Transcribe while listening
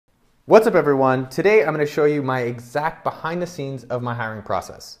What's up everyone? Today I'm going to show you my exact behind the scenes of my hiring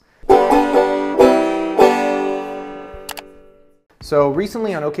process. So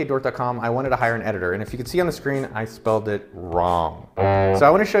recently on okdork.com I wanted to hire an editor, and if you can see on the screen I spelled it wrong. So I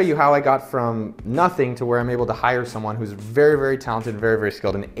want to show you how I got from nothing to where I'm able to hire someone who's very talented, very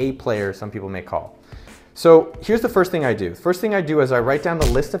skilled, an A player some people may call. So here's the first thing I do. The first thing I do is I write down the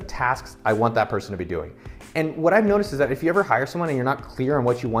list of tasks I want that person to be doing. And what I've noticed is that if you ever hire someone and you're not clear on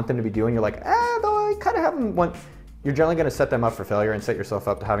what you want them to be doing, you're like, though I kind of have them want, you're generally going to set them up for failure and set yourself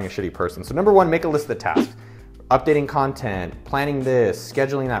up to having a shitty person. So number one, make a list of the tasks. Updating content, planning this,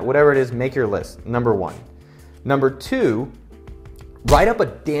 scheduling that, whatever it is, make your list, number one. Number two, write up a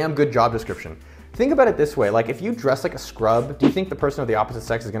damn good job description. Think about it this way, like if you dress like a scrub, do you think the person of the opposite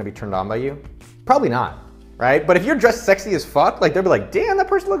sex is going to be turned on by you? Probably not, right? But if you're dressed sexy as fuck, like they'll be like, damn, that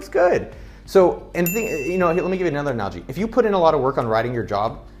person looks good. So, and you know, let me give you another analogy. If you put in a lot of work on writing your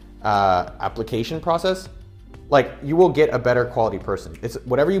job application process, like you will get a better quality person. It's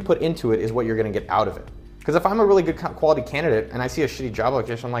whatever you put into it is what you're going to get out of it. Because if I'm a really good quality candidate and I see a shitty job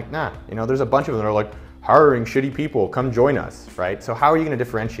application, I'm like, nah, you know, there's a bunch of them that are like, hiring shitty people, come join us, right? So how are you going to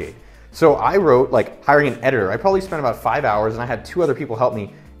differentiate? So I wrote like hiring an editor. I probably spent about 5 hours and I had 2 other people help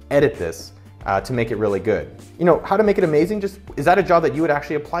me edit this to make it really good. You know, how to make it amazing, just, is that a job that you would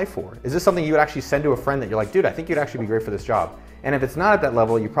actually apply for? Is this something you would actually send to a friend that you're like, dude, I think you'd actually be great for this job? And if it's not at that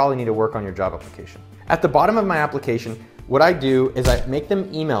level, you probably need to work on your job application. At the bottom of my application, what I do is I make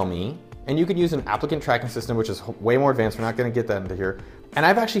them email me, and you could use an applicant tracking system, which is way more advanced. We're not gonna get that into here. And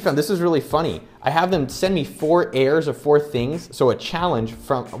I've actually found, this is really funny. I have them send me 4 errors or 4 things, so a challenge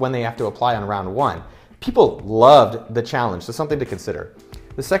from when they have to apply on round 1. People loved the challenge, so something to consider.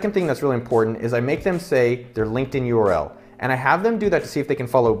 The second thing that's really important is I make them say their LinkedIn URL, and I have them do that to see if they can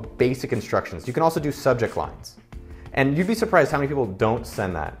follow basic instructions. You can also do subject lines. And you'd be surprised how many people don't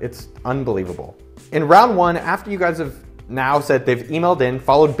send that. It's unbelievable. In round 1, after you guys have now said they've emailed in,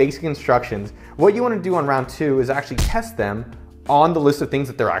 followed basic instructions, what you want to do on round 2 is actually test them on the list of things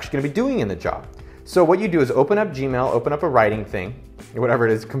that they're actually going to be doing in the job. So what you do is open up Gmail, open up a writing thing, whatever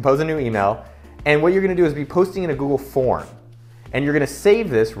it is, compose a new email, and what you're going to do is be posting in a Google form. And you're going to save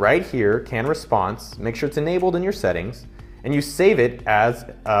this right here, can response, make sure it's enabled in your settings, and you save it as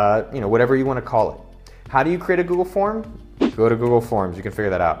you know, whatever you want to call it. How do you create a Google form? Go to Google Forms, you can figure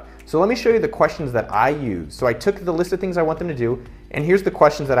that out. So let me show you the questions that I use. So I took the list of things I want them to do, and here's the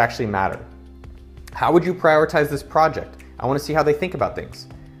questions that actually matter. How would you prioritize this project? I want to see how they think about things.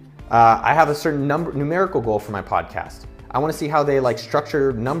 I have a certain numerical goal for my podcast. I want to see how they like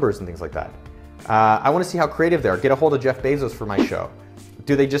structure numbers and things like that. I want to see how creative they are. Get a hold of Jeff Bezos for my show.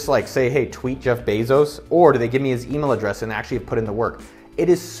 Do they just like say, hey, tweet Jeff Bezos? Or do they give me his email address and actually have put in the work? It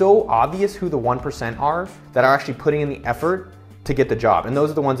is so obvious who the 1% are that are actually putting in the effort to get the job. And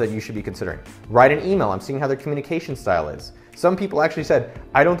those are the ones that you should be considering. Write an email. I'm seeing how their communication style is. Some people actually said,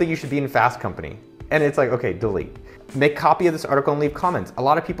 I don't think you should be in Fast Company. And it's like, okay, delete. Make copy of this article and leave comments. A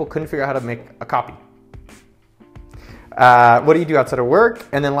lot of people couldn't figure out how to make a copy. What do you do outside of work?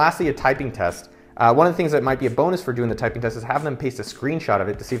 And then lastly, a typing test. One of the things that might be a bonus for doing the typing test is have them paste a screenshot of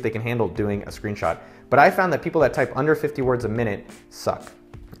it to see if they can handle doing a screenshot. But I found that people that type under 50 words a minute suck.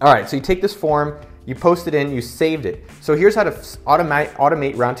 All right, so you take this form, you post it in, you saved it. So here's how to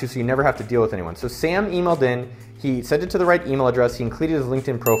automate round 2 so you never have to deal with anyone. So Sam emailed in, he sent it to the right email address, he included his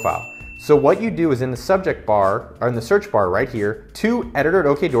LinkedIn profile. So what you do is in the subject bar, or in the search bar right here, to editor at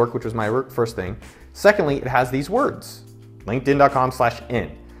okdork, which was my first thing. Secondly, it has these words,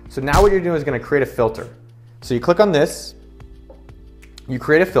 linkedin.com/in. So now what you're doing is going to create a filter. So you click on this, you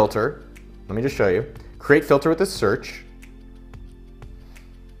create a filter. Let me just show you. Create filter with this search.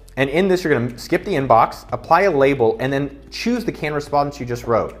 And in this, you're going to skip the inbox, apply a label, and then choose the canned response you just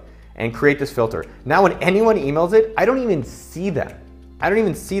wrote and create this filter. Now when anyone emails it, I don't even see them. I don't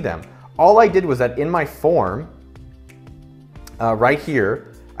even see them. All I did was that in my form, right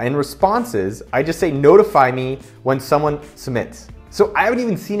here, in responses, I just say notify me when someone submits. So I haven't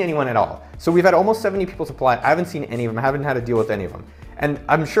even seen anyone at all. So we've had almost 70 people apply. I haven't seen any of them. I haven't had to deal with any of them. And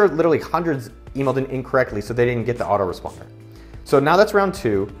I'm sure literally hundreds emailed in incorrectly, so they didn't get the autoresponder. So now that's round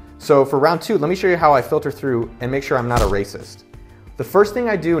 2. So for round 2, let me show you how I filter through and make sure I'm not a racist. The first thing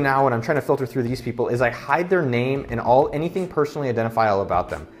I do now when I'm trying to filter through these people is I hide their name and anything personally identifiable about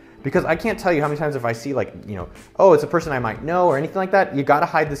them. Because I can't tell you how many times if I see like, you know, oh, it's a person I might know or anything like that, you gotta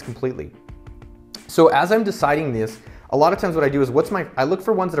hide this completely. So as I'm deciding this, a lot of times what I do is I look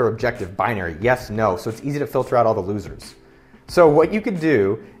for ones that are objective, binary, yes, no, so it's easy to filter out all the losers. So what you could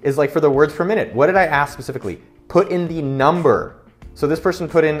do is like for the words per minute, what did I ask specifically? Put in the number. So this person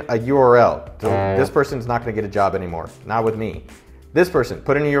put in a URL. So this person's not gonna get a job anymore, not with me. This person,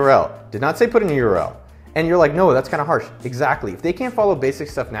 put in a URL. Did not say put in a URL. And you're like, no, that's kind of harsh. Exactly. If they can't follow basic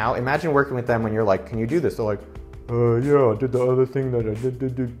stuff now, imagine working with them when you're like, can you do this? They're like, yeah, I did the other thing that I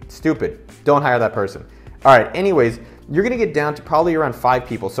did. Stupid. Don't hire that person. All right, anyways, you're gonna get down to probably around 5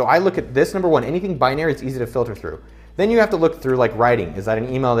 people. So I look at this, number one, anything binary, it's easy to filter through. Then you have to look through like writing. Is that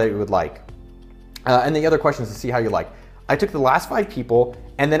an email that you would like? And the other questions to see how you like. I took the last 5 people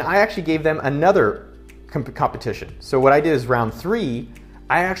and then I actually gave them another competition. So what I did is round 3,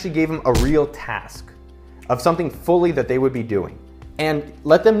 I actually gave them a real task of something fully that they would be doing. And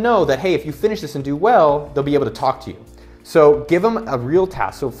let them know that, hey, if you finish this and do well, they'll be able to talk to you. So give them a real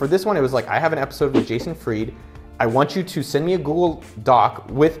task. So for this one, it was like, I have an episode with Jason Fried. I want you to send me a Google Doc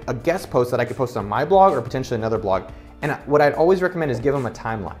with a guest post that I could post on my blog or potentially another blog. And what I'd always recommend is give them a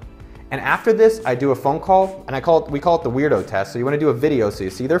timeline. And after this, I do a phone call, and we call it the weirdo test. So you want to do a video so you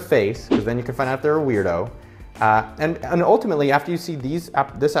see their face, because then you can find out if they're a weirdo. And ultimately, after you see this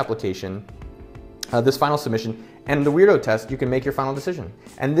application, this final submission, and the weirdo test, you can make your final decision.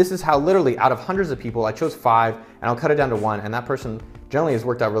 And this is how literally out of hundreds of people, I chose 5, and I'll cut it down to 1, and that person generally has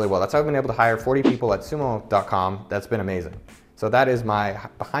worked out really well. That's how I've been able to hire 40 people at sumo.com. That's been amazing. So that is my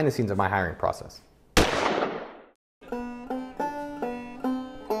behind the scenes of my hiring process.